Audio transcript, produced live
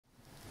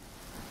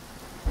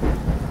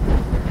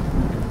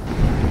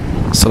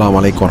Assalamu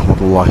alaikum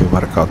warahmatullahi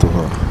wabarakatuh.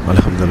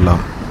 Alhamdulillah.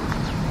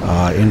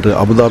 இன்று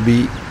Abu Dhabi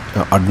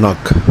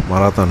ADNOC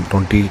marathon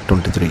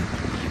 2023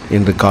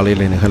 இன்று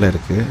காலையில் நிகழ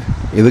இருக்குது.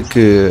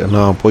 இதுக்கு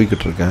நான்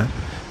போய்கிட்டு இருக்கேன்.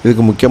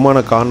 இதுக்கு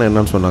முக்கியமான காரணம்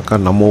என்னன்னு சொன்னாக்கா,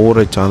 நம்ம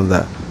ஊரை சார்ந்த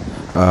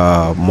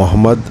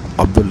முகமது,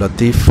 அப்துல்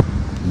லத்தீஃப்,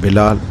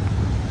 பிலால்,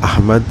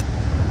 அஹமத்,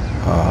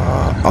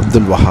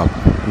 அப்துல் வஹாப்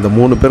இந்த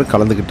 3 பேர்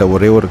கலந்துக்கிட்ட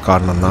ஒரே ஒரு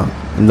காரணம் தான்.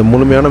 இந்த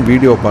முழுமையான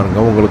வீடியோ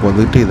பாருங்கள்.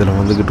 உங்களுக்கு இதில்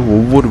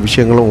ஒவ்வொரு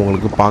விஷயங்களும்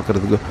உங்களுக்கு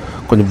பார்க்குறதுக்கு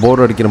கொஞ்சம்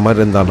போர் அடிக்கிற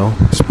மாதிரி இருந்தாலும்,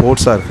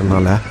 ஸ்போர்ட்ஸாக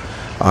இருக்கிறதுனால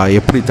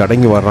எப்படி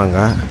தடங்கி வர்றாங்க,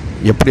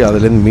 எப்படி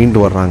அதுலேருந்து மீண்டு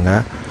வர்றாங்க,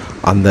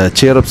 அந்த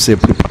சேரப்ஸ்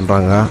எப்படி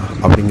பண்ணுறாங்க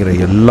அப்படிங்கிற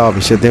எல்லா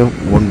விஷயத்தையும்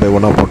ஒன் பை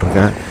ஒன்னாக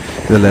போட்டிருக்கேன்.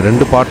 இதில்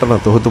 2 பாட்டை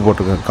நான் தொகுத்து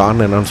போட்டிருக்கேன்.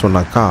 காரணம் என்னன்னு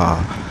சொன்னாக்கா,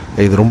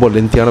 இது ரொம்ப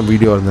லென்த்தியான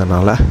வீடியோ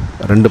இருந்ததுனால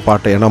 2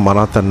 பாட்டை, ஏன்னா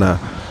மராத்தான்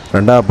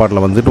 2வது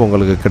பாட்டில்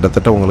உங்களுக்கு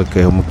கிட்டத்தட்ட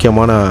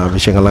முக்கியமான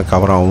விஷயங்கள்லாம்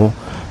கவர் ஆகும்.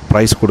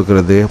 ப்ரைஸ்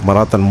கொடுக்குறது,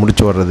 மராத்தான்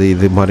முடிச்சு வர்றது,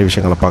 இது மாதிரி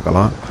விஷயங்களை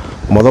பார்க்கலாம்.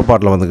 மொதல்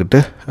பாட்டில்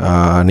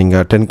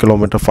நீங்கள் 10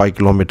 கிலோமீட்டர் 5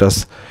 கிலோமீட்டர்ஸ்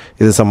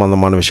இது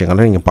சம்மந்தமான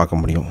விஷயங்களை நீங்கள்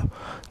பார்க்க முடியும்.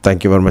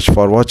 தேங்க்யூ வெரி மச்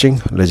ஃபார் வாட்சிங்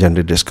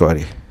லெஜெண்டரி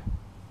டிஸ்கவரி.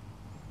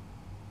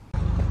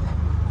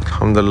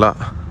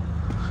 அல்ஹம்துலில்லாஹ்.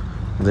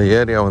 இந்த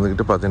ஏரியா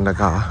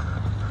பார்த்தீங்கன்னாக்கா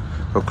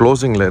இப்போ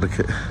க்ளோசிங்கில்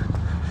இருக்குது.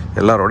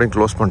 எல்லாரோடையும்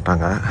க்ளோஸ்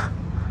பண்ணிட்டாங்க.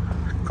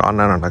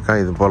 காரணம் என்னன்னாக்கா,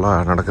 இது போல்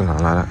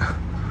நடக்கிறதுனால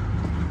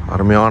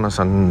அருமையான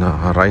சன்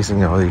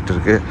ரைசிங் ஆகிட்டு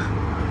இருக்குது.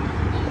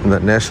 இந்த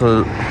நேஷ்னல்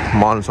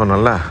மால்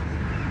சொன்னல,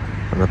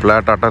 அந்த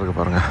பிளாட் ஆட்டாக இருக்குது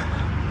பாருங்கள்,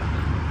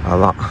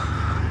 அதுதான்.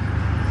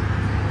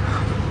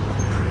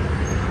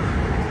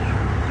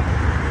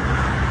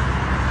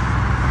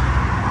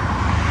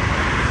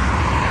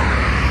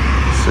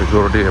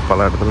 செக்யூரிட்டி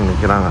பல இடத்துல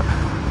நிற்கிறாங்க.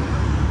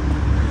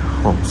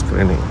 Home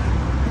screening.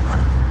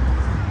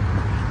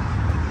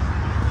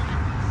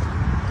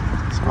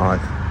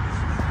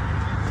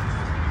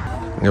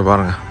 இங்கே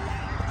பாருங்கள்,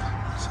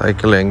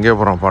 சைக்கிளில் எங்கேயோ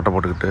போகிறோம் பாட்டை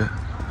போட்டுக்கிட்டு,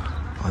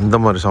 அந்த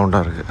மாதிரி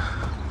சவுண்டாக இருக்குது.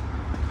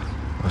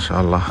 மாஷா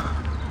அல்லாஹ்.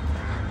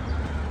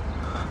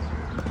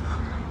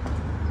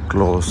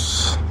 க்ளோஸ்.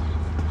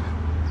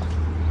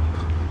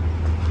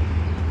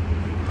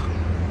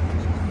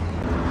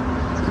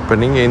 இப்போ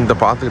நீங்கள் இந்த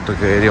பார்த்துக்கிட்டு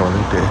இருக்க ஏரியா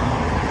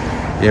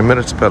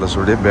எமிரேட்ஸ்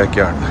பேலஸுடைய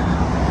பேக்யார்டு.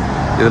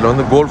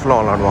 இதில்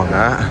கோல்ஃப்லாம் விளாடுவாங்க.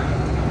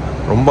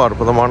 ரொம்ப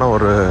அற்புதமான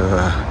ஒரு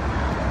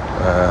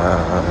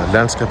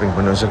லேண்ட்ஸ்கேப்பிங்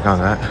பண்ணி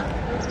வச்சுருக்காங்க.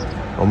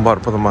 ரொம்ப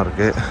அற்புதமாக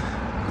இருக்குது.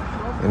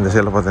 இந்த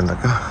சைடில்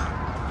பார்த்தீங்கன்னாக்கா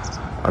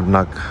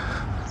ADNOC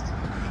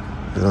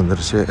இது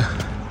வந்துருச்சு.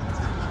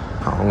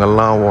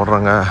 அவங்கெல்லாம்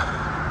ஓடுறாங்க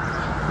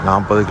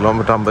 40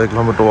 கிலோமீட்டர் 50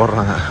 கிலோமீட்டர்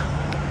ஓடுறாங்க.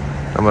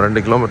 நம்ம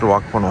 2 கிலோமீட்டர்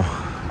வாக் பண்ணுவோம்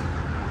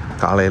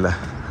காலையில்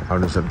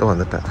அப்படின்னு சொல்லிட்டு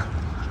வந்துட்டேன்.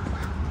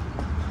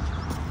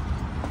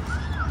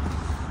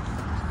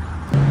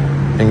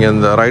 நீங்கள்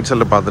இந்த ரைட்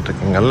சைடில்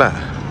பார்த்துட்ருக்கீங்கல்ல,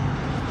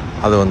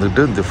 அது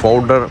தி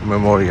ஃபவுண்டர்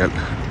மெமோரியல்.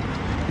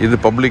 இது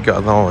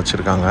பப்ளிக்காக தான்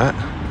வச்சுருக்காங்க.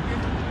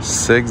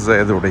 ஷேக்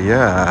ஜயதுடைய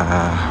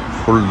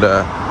ஃபுல்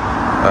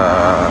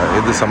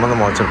இது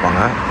சம்மந்தமாக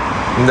வச்சுருப்பாங்க.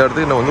 இந்த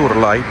இடத்துக்கு ஒரு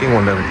லைட்டிங்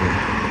ஒன்று இருக்குது.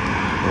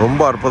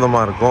 ரொம்ப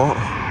அற்புதமாக இருக்கும்,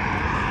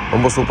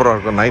 ரொம்ப சூப்பராக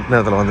இருக்கும். நைட்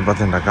நேரத்தில்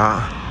பார்த்தீங்கன்னாக்கா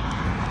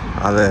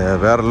அதை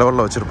வேறு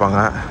லெவலில்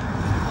வச்சுருப்பாங்க.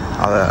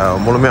 அதை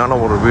முழுமையான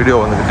ஒரு வீடியோ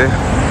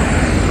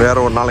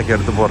வேறு ஒரு நாளைக்கு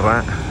எடுத்து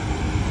போடுறேன்.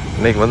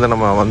 இன்றைக்கி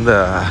நம்ம வந்த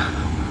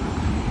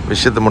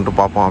விஷயத்தை மட்டும்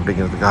பார்ப்போம்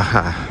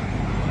அப்படிங்கிறதுக்காக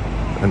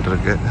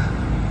இருக்கு.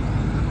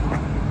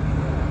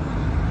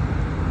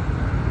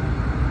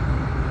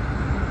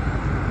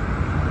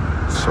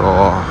 ஸோ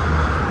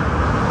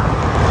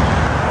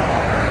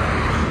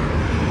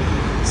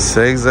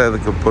ஷேக்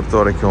ஜயதுக்கு பொறுத்த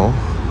வரைக்கும்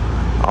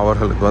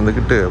அவர்களுக்கு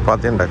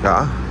பார்த்தீங்கன்னாக்கா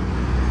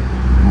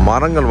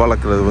மரங்கள்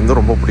வளர்க்குறது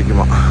ரொம்ப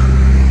பிடிக்குமா.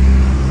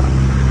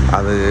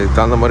 அது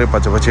தகுந்த மாதிரி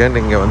பச்சை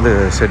பச்சைன்னு இங்கே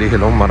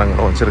செடிகளும்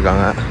மரங்களும்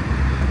வச்சுருக்காங்க.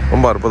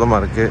 ரொம்ப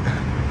அற்புதமாக இருக்குது.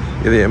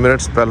 இது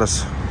எமிரேட்ஸ் பேலஸ்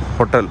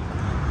ஹோட்டல்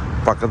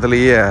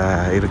பக்கத்துலேயே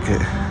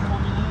இருக்குது.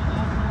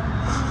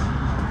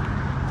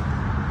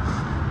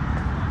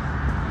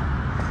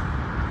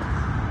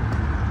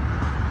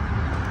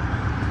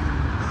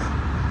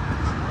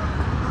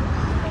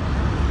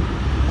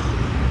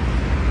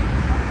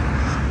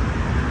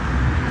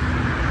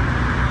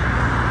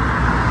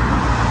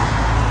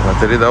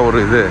 தெரியுதா ஒரு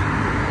இது,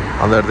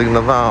 அந்த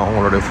இடத்துக்குன்னா தான்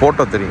அவங்களுடைய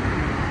ஃபோட்டோ தெரியும்.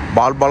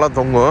 பாலாக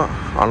தொங்கும்,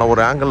 ஆனால்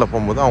ஒரு ஆங்கிளில்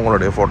போகும்போது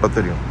அவங்களுடைய ஃபோட்டோ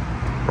தெரியும்.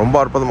 ரொம்ப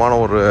அற்புதமான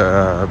ஒரு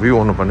வியூ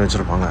ஒன்று பண்ணி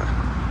வச்சுருப்பாங்க.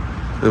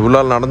 இது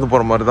உள்ளால் நடந்து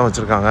போகிற மாதிரி தான்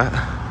வச்சுருக்காங்க.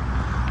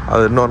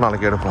 அது இன்னொரு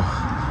நாளைக்கு எடுப்போம்.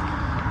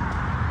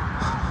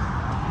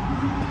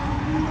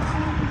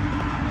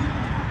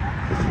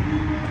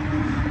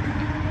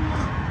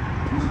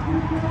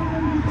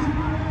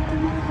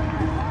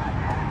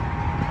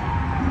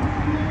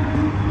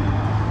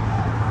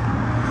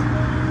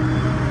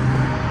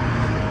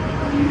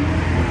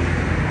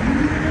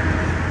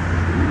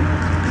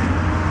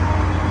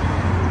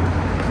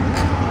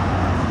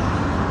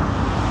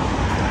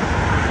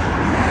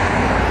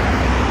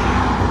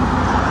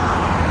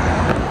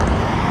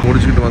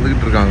 முடிச்சுக்கிட்டு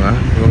வந்துக்கிட்டு இருக்காங்க.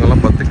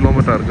 இவங்கெல்லாம் 10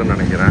 கிலோமீட்டர் இருக்குன்னு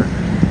நினைக்கிறேன்.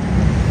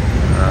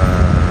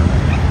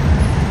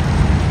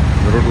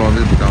 இந்த ரூட்டில்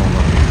வந்துக்கிட்டு இருக்காங்க.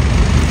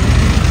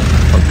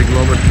 10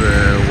 கிலோமீட்டர்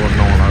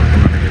ஓடினவங்களாம்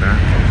இருக்குன்னு நினைக்கிறேன்.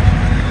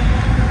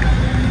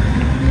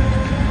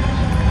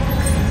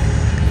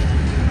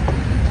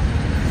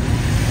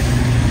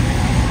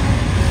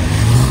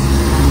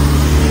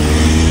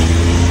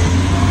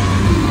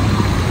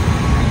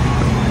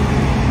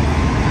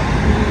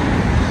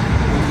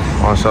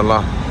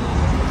 மாஷாஅல்லாஹ்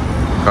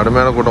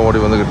கடுமையான கூட்டம் ஓடி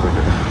வந்துக்கிட்டு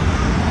இருக்கு.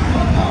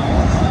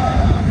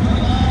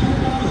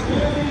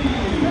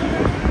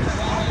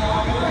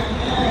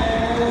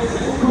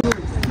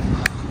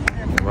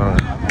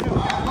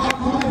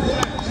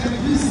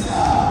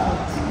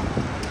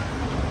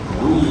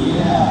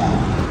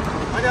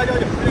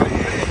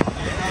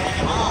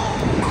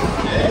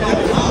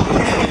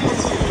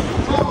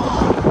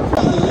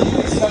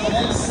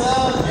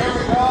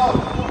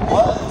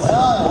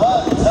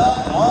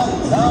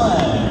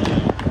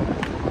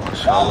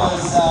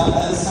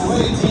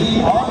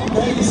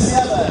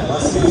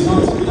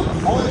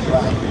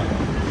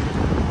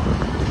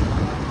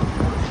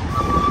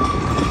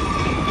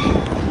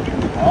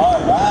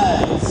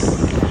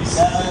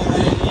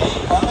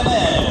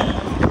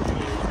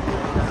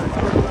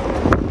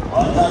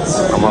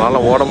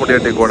 நம்மளால் ஓட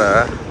முடியாட்டி கூட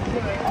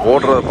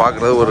ஓடுறதை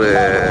பார்க்குறது ஒரு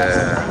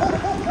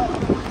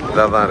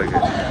இதாக தான்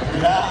இருக்குது.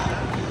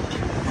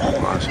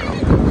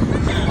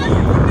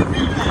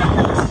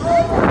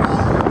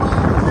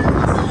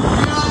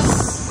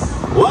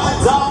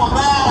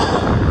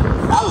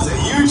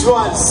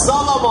 One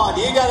Solomon,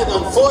 you got it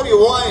on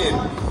 41.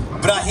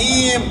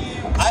 Brahim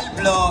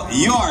Alblo,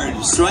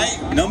 yours, right?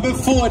 Number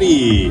 40.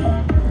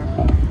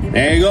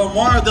 There you go.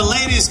 More of the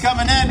ladies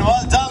coming in.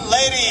 Well done,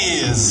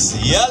 ladies.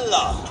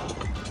 Yalla.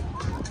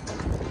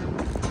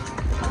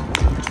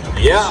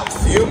 Yeah,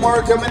 few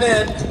more coming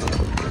in.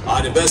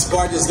 The best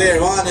part is there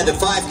on at the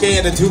 5K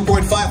and the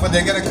 2.5, but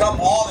they're gonna come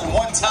all in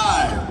one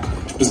time.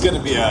 It's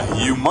gonna be a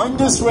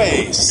humongous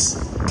race.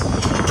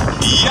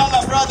 Yalla,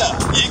 brother,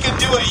 you can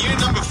do it. You're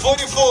number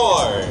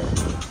 44.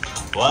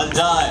 Well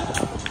done.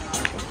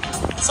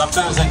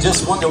 Sometimes I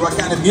just wonder what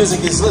kind of music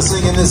he's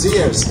listening in his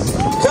ears.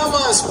 Come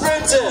on,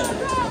 sprinter.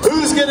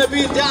 Who's gonna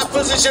be in that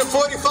position?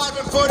 45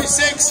 and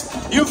 46.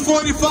 You're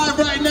 45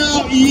 right now.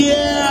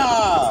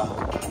 Yeah.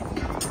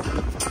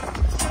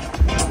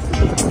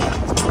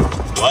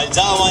 Well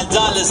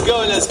done.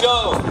 Let's go.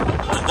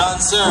 Well done,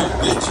 sir.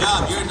 Good job.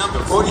 You're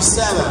number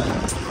 47.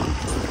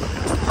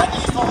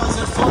 Hanifa was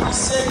at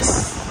 46.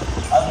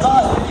 Allah,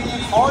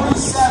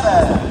 47.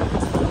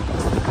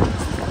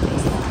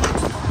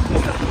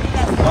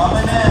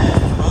 Coming in,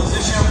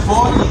 position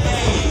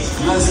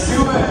 48. Let's do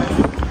it.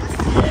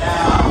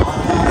 Yeah,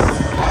 well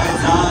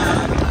done.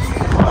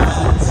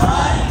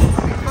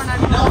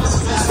 You know, this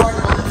is just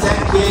talking about the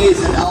 10Ks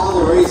and all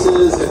the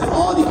races and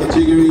all the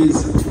categories.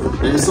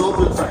 It's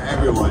open for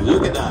everyone.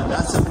 Look at that.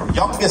 That's the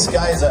youngest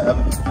guys.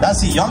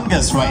 That's the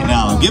youngest right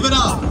now. Give it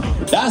up.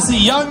 That's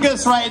the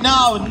youngest right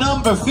now.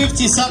 Number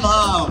 50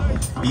 somehow.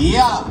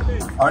 Yeah,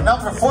 our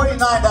number 49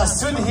 that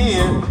stood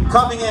here,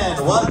 coming in.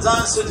 Well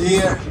done, stood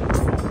here.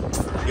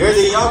 You're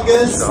the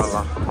youngest,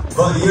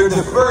 but you're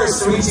the first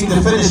reaching the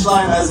finish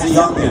line as the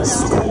youngest.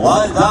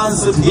 Well done,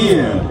 stood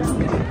here.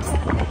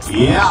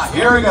 Yeah,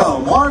 here we go.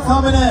 More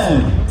coming in.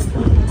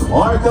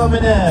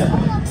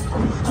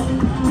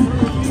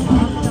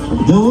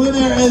 The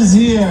winner is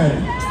here.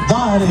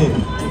 Dhahri.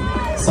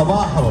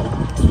 Sabaho.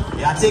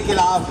 يعطيك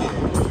العافية.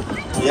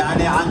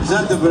 يعني عن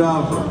جد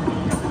برافو.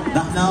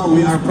 Now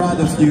we are proud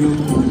of you,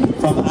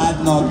 from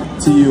ADNOC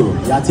to you.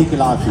 يعطيك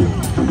العافية.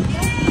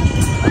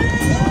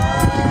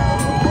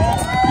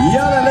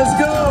 Yalla, let's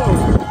go.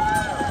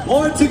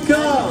 More to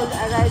come.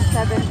 Arrive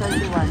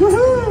 7:21.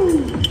 Woohoo!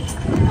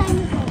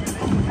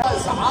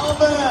 Yes,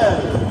 Ahmed.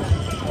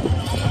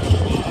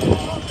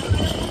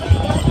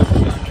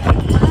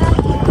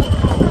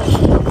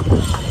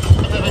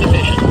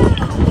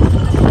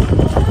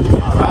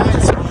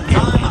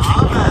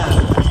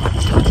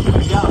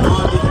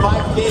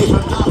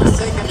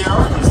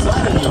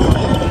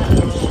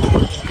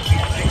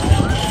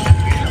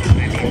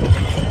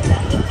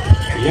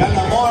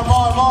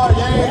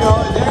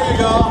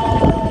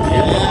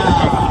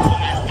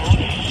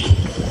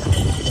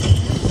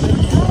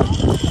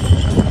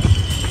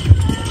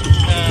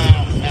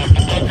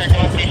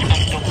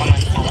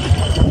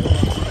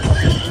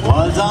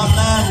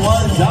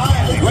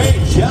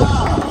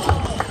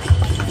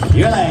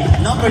 You're like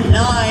number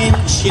 9,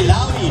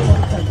 Shilawi.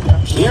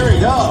 Here we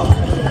go.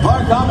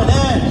 More coming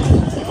in.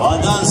 Well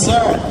done,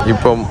 sir.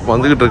 இப்போ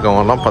வந்துக்கிட்டு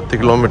இருக்கவங்கலாம் 10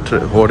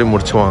 kilometre ஓடி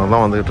முடிச்சவங்க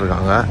தான் வந்துக்கிட்டு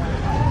இருக்காங்க.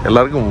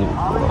 எல்லாருக்கும்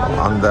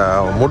அந்த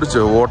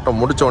ஓட்டம்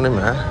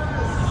முடித்தோடனே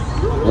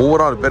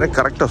ஒவ்வொரு ஆள் பேரையும்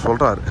கரெக்டாக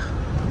சொல்கிறாரு.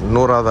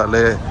 100வது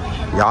ஆள்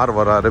யார்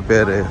வர்றாரு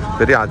பேர்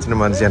பெரிய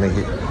ஆச்சரியமாக இருந்துச்சு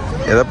எனக்கு.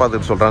 எதை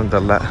பார்த்துட்டு சொல்கிறான்னு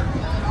தெரில.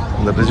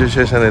 இந்த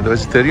ரிஜிஸ்ட்ரேஷன் இதை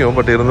வச்சு தெரியும்,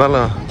 பட்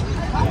இருந்தாலும்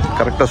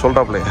கரெக்டாக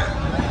சொல்கிறாப்லையே.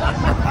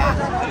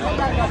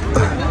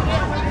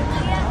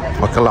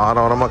 மக்கள்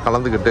ஆரவாரமாக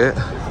கலந்துக்கிட்டு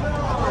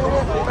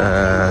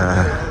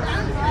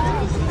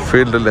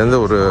ஃபீல்டுலேருந்து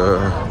ஒரு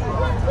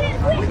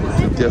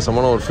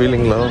வித்தியாசமான ஒரு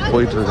ஃபீலிங்கில்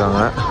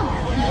போயிட்டுருக்காங்க.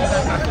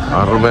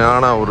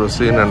 அருமையான ஒரு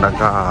சீன்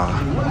என்னக்கா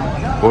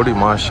ஓடி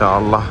மாஷா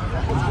அல்லாஹ்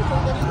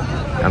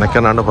எனக்கு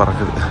என்னான்னு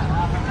பறக்குது.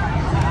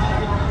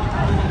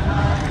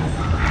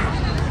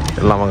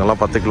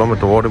 எல்லாமங்கெல்லாம் 10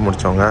 கிலோமீட்டர் ஓடி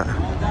முடித்தவங்க.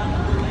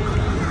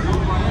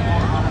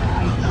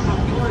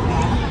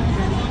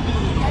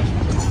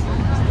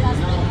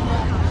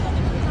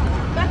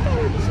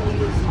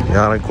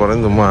 யாரும்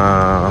குறைந்து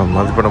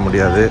மதிப்பிட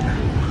முடியாது.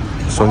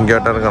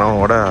 சொங்கியாட்டம்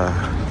இருக்கிறவங்க கூட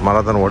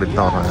மராத்தான் ஓடிட்டு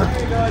தான் வராங்க.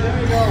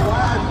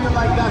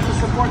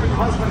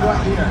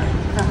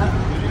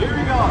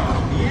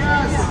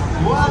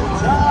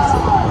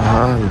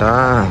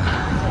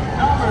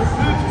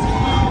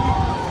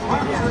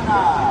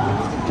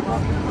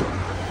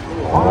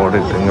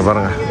 ஓடிட்டு இங்கே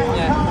பாருங்க,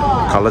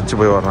 களைச்சு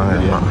போய் வர்றாங்க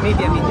எல்லாம்.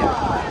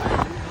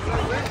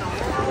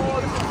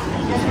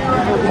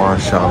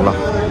 மாஷா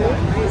அல்லாஹ்.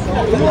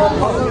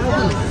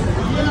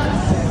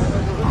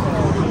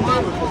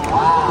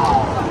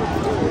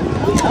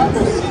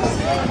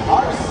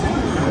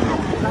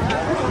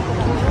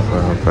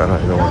 பேர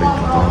இதை ஓடிட்டு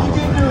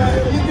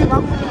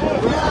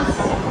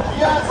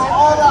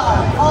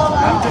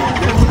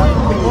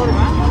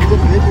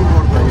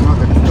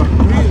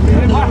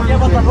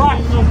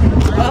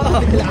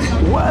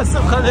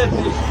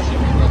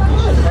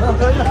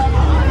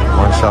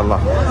மாஷா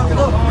அல்லாஹ்.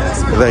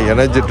 இதான்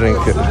எனர்ஜி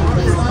ட்ரிங்க்கு.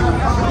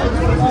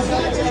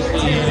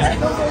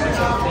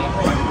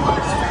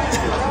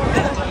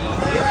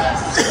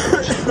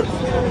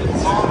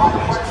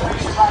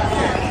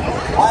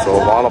 ஸோ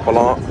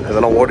வாழைப்பழம்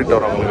இதெல்லாம் ஓடிட்டு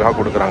வரவங்களுக்காக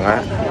கொடுக்குறாங்க.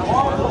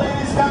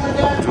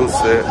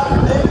 ஜூஸு,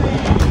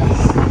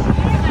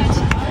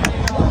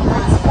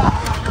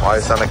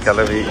 வயசான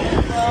கிளவி,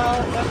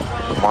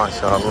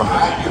 மாஷா அல்லாஹ்,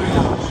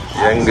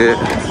 எங்கு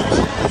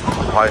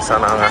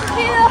வயசானாங்க.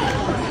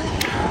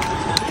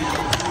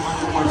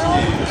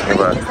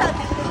 இப்போ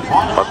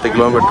 10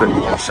 கிலோமீட்டர்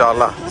இன்ஷா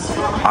அல்லாஹ்.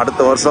 அடுத்த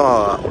வருஷம்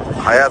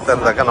ஹயாத்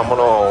இருந்தாக்கா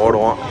நம்மளும்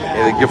ஓடுவோம்.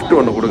 இது கிஃப்ட்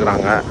ஒன்று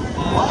கொடுக்குறாங்க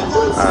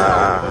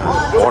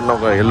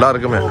ஓடினவங்க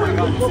எல்லாருக்குமே.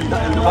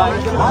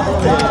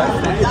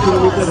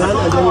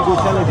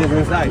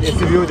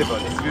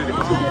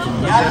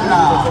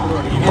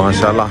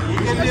 மாஷா அல்லாஹ்.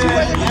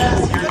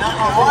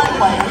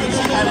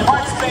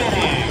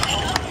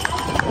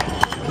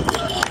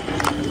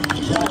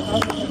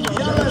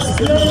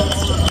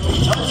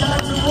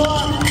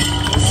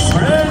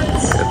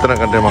 எத்தனை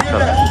கண்ட்ரி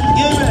மக்கள்.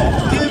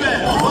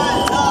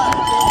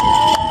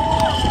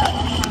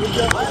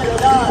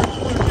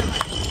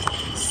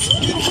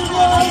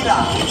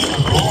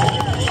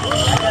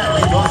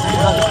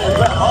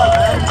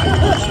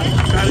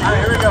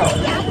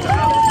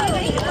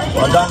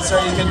 Well done, sir.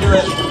 You can do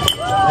it.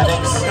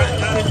 Medics.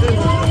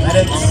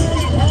 Medics.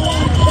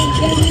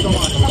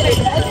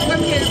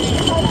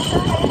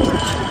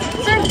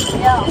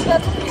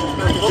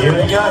 Here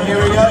we go. Here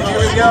we go.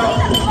 Here we go.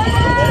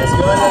 Let's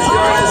go. Let's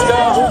go. Let's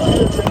go.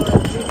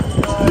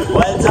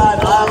 Well done.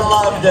 I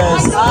love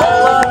this. I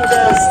love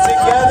this.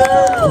 Together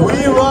we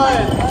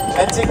run,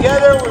 and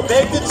together we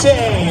make the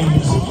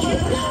change.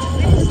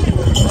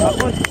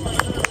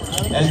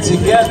 And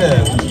together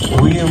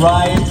we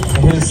write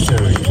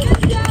history.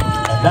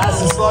 And that's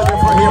the slogan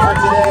for here for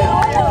today.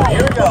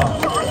 Here we go.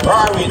 Where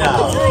are we now?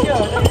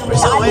 We're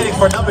still waiting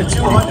for number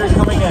 200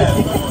 coming in.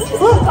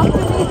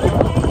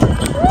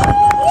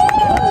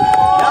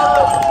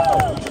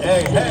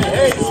 Hey, hey,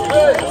 hey,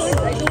 spirits!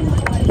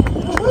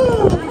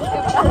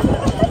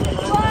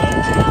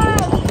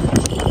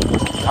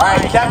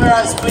 Alright,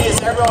 cameras please.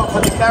 Everyone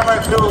put the camera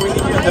crew. We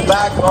need you in the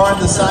back or on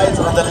the sides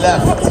on the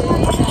left.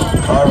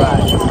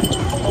 Alright.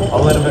 A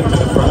little bit to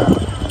the front.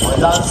 Well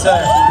done, sir.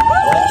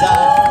 Well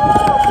done.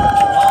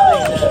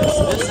 Loving this.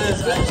 This is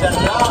a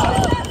Jarrah.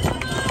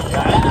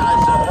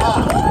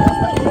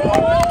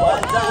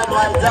 Well done,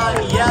 well done.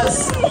 Yes,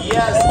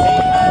 yes.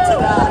 Amen to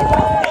that.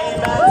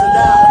 Amen to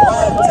that.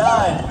 Well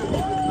done.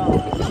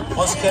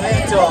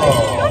 Mosquerito.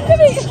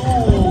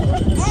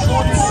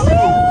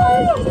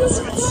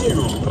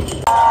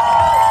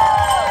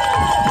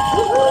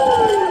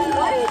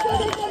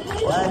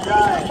 Well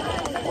done.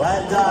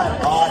 Well done.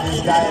 Oh, this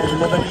guy is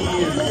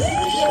Lebanese.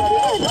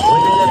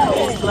 With the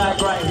Lebanese flag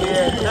right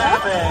here.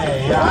 Dhabi.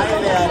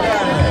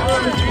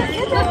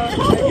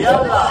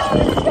 Yalla.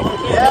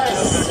 Yes.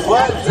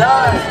 Well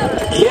done.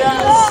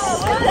 Yes.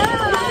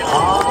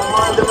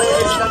 Oh, the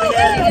ladies coming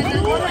in.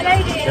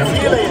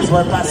 The ladies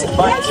were passing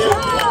by too.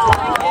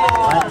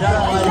 Well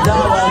done. Well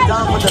done. Well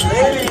done with the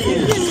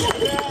ladies.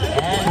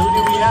 And who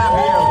do we have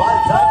here? Well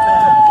done,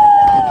 man.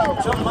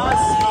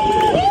 Tomasi.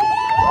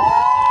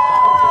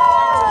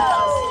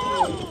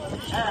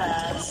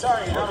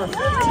 Sorry, number 15,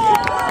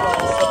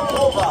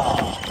 Sapova.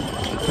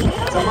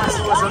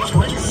 Tomasi was a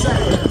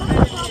 22nd.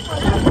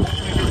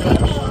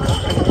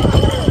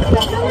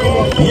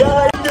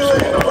 Yeah, you do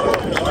it.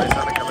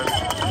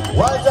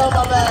 Well done,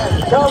 my man.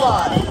 Come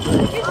on.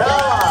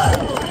 Come on.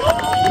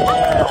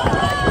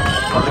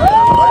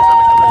 Yeah.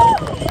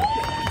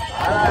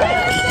 All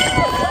right.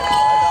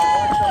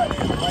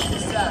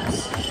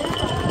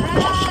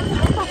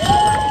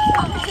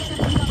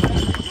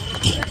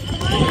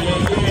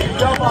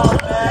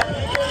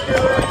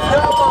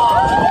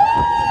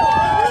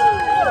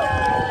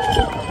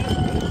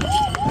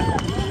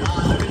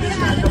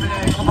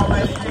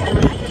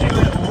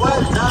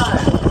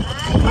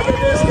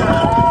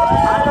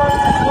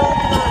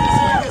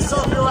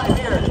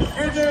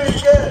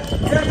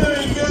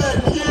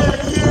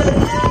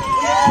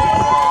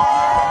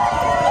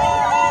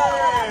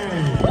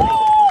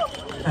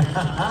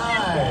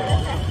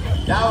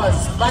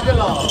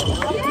 along.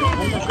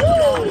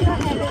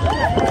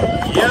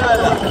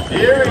 Yalla,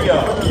 here we go.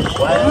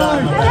 Well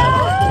done,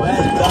 man.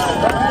 Well done.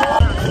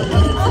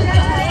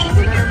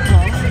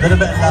 A little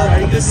bit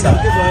louder this side.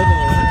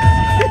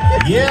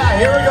 Yeah,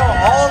 here we go.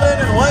 All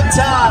in one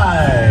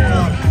time.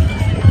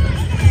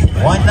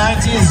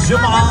 190 is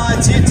Jum'a,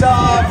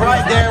 T-Top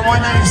right there.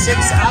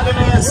 196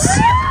 Adamis,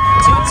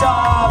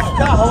 T-Top,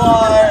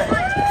 Kahwar.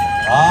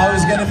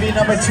 Who's gonna be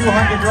number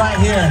 200 right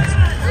here?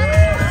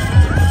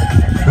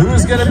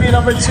 Who's gonna be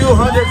number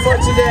 200 for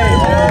today?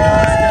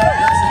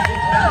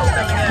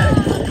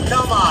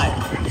 Come on.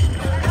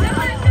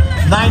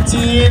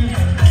 19,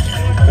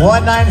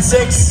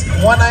 196,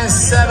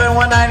 197,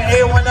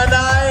 198,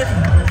 199.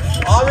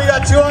 Oh, we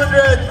got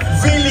 200.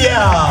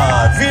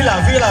 Villa.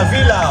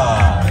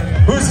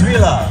 Who's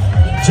Villa?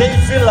 J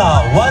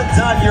Villa. Well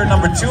done, you're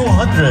number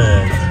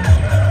 200.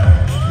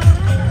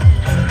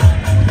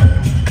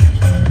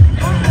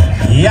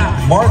 Yeah,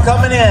 more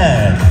coming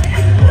in.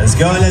 Let's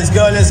go.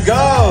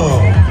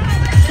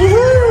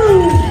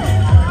 Woohoo!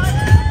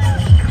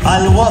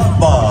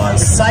 Al-Wathba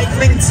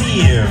cycling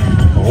team.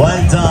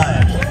 Well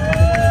done.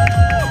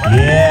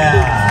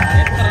 Yeah.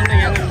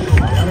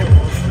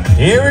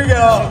 Here we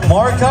go.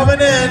 More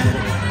coming in.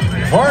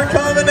 Woohoo!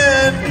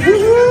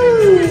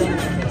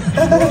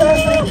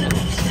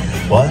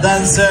 Well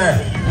done, sir.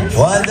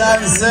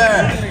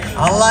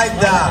 I like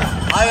that.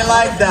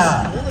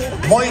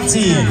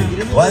 Moiti.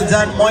 Well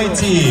done,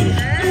 Moiti.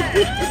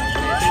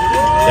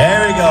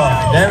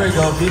 There we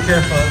go. Be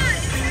careful.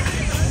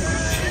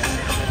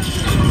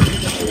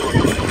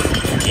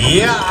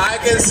 Yeah, I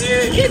can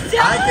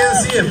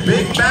see a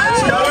big match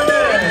coming in.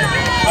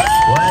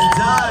 Well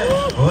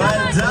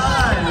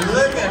done.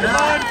 Look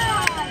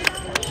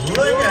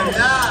at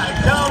that.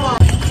 Come on.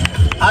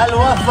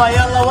 Al-Wathba,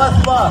 yalla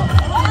Wathba.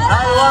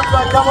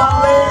 Al-Wathba, come on,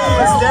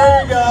 ladies.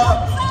 There you go.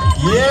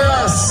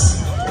 Yes.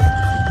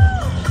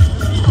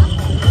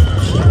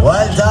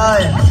 Well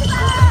done.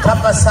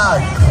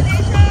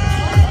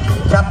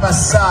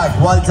 Kapasag,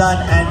 well done.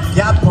 And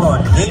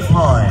Gapon.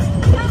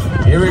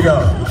 Here we go.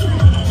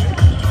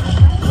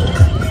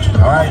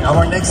 All right,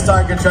 our next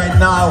target right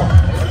now.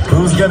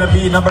 Who's gonna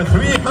be number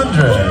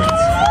 300?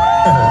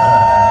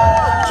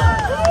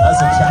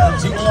 That's a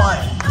challenging one.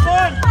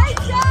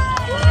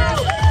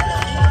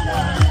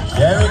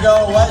 There we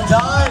go, well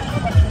done.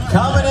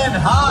 Coming in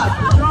hot.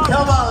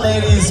 Come on,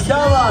 ladies,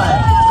 come on.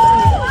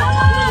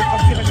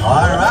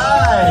 All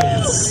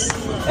right.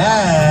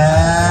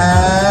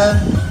 And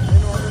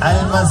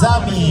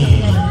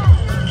Al-Mazmi,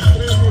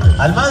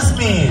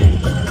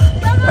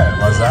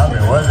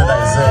 what did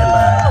I say,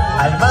 man?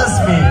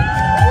 Al-Mazmi.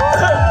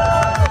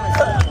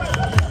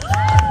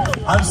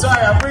 I'm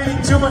sorry, I'm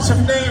reading too much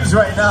of names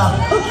right now.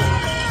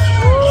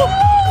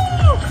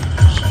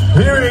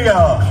 Here we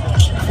go.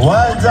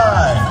 Well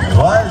done.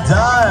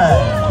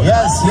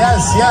 Yes.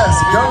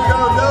 Go.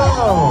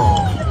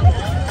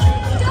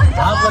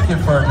 I'm looking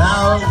for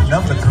now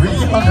number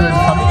 300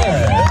 coming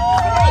in.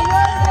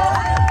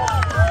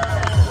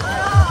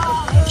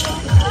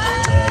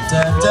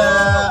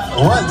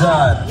 Well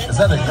done. Is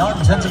that a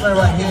young gentleman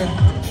right here?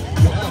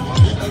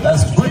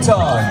 That's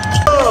Bhutan.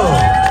 Oh.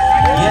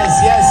 Yes.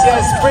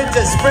 Sprint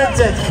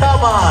it.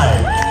 Come on.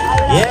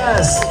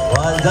 Yes.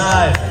 Well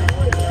done.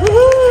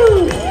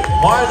 Woohoo.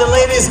 More of the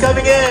ladies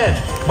coming in.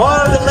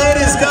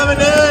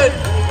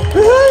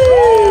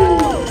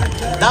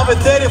 Woohoo. Number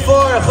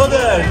 34,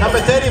 Khudr.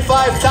 Number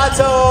 35,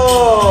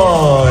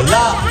 Tato.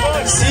 La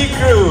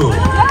C-Crew.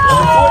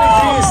 Number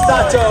 43 is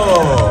Tato.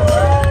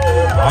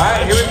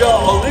 Alright, here we go.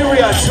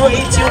 Olivia,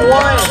 281.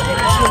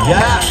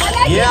 Yeah,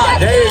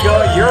 there you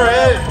go. You're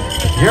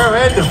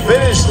in the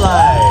finish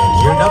line.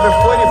 You're number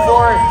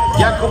 44,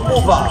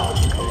 Yakupova.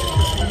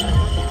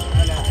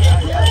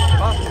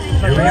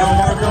 Here we go,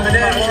 more coming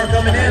in.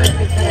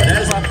 And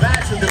there's a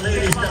batch of the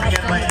ladies coming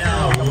in right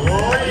now.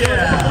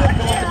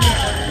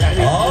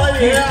 Oh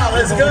yeah,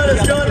 let's go,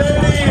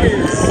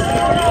 ladies.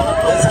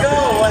 Let's go,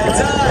 one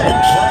time.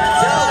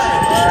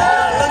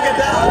 Look at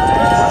that.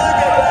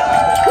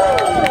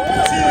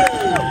 2,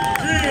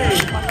 3,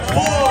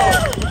 4,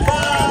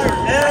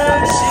 5,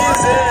 and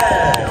she's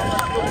in.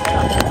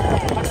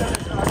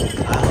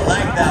 I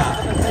like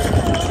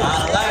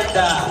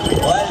that.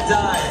 Well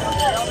done.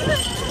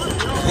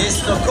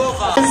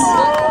 Listokova.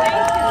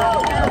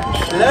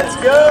 Let's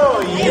go.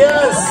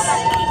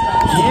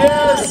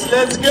 Yes,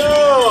 let's go.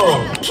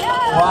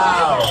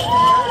 Wow.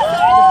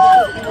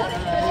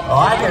 Oh,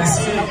 I can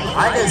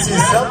see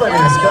somebody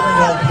is coming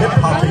up hip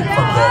hopping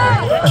from there.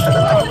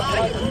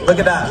 Look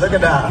at that.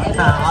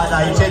 Oh, no,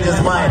 he changed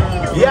his mind.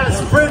 Yes,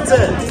 sprint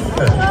it.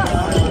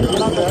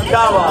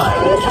 Come on.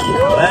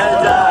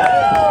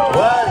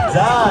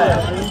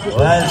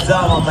 Well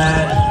done, my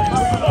man.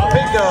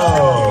 Bingo.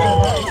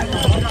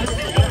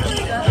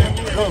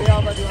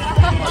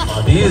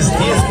 Oh, these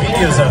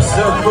videos are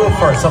so cool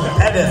for some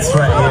edits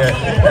right here.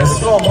 In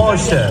slow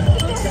motion.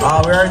 We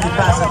already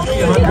passed the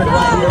 300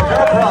 right here. No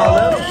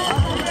problem.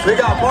 We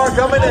got more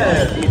coming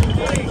in.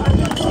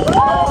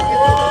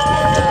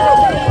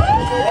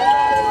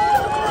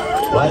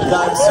 Well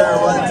done, sir.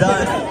 Well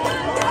done.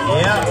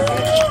 Yep.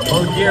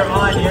 Full gear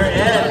on. You're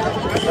in.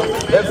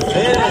 The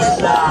finish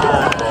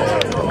line.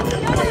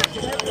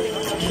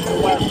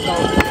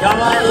 Come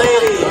on,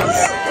 ladies.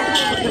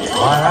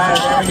 All right,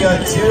 there we go.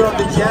 Two of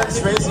the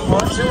gents racing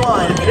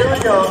 1-2-1. Here we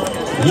go.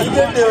 You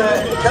can do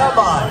it. Come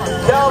on.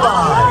 Come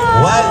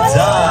on. Well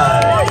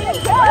done.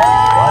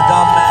 Well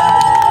done,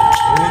 man.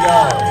 Here we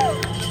go.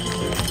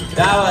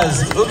 That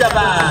was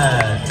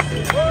Ugaban.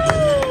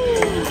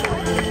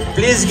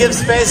 Please give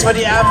space for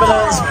the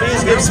ambulance.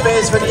 Please give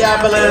space for the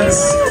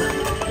ambulance.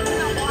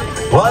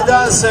 Well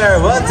done, sir.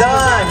 Well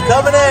done.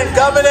 Coming in,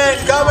 coming in,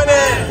 coming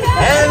in.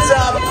 Hands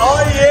up. Oh,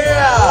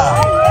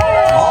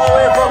 yeah. All the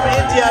way from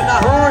India,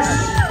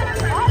 Nahush.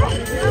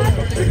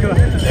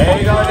 There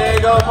you go, there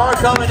you go. More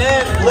coming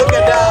in. Look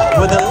at that.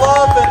 With the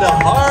love and the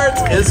heart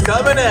is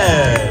coming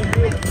in.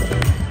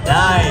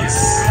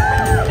 Nice.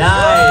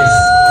 Nice.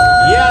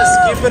 Yes,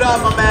 keep it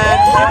up, my man.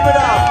 Keep it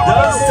up.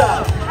 Don't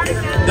stop.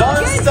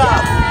 Don't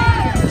stop.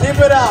 Keep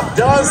it up.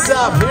 Don't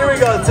stop. Here we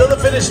go. Till the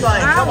finish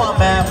line. Come on,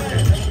 man.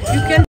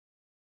 You can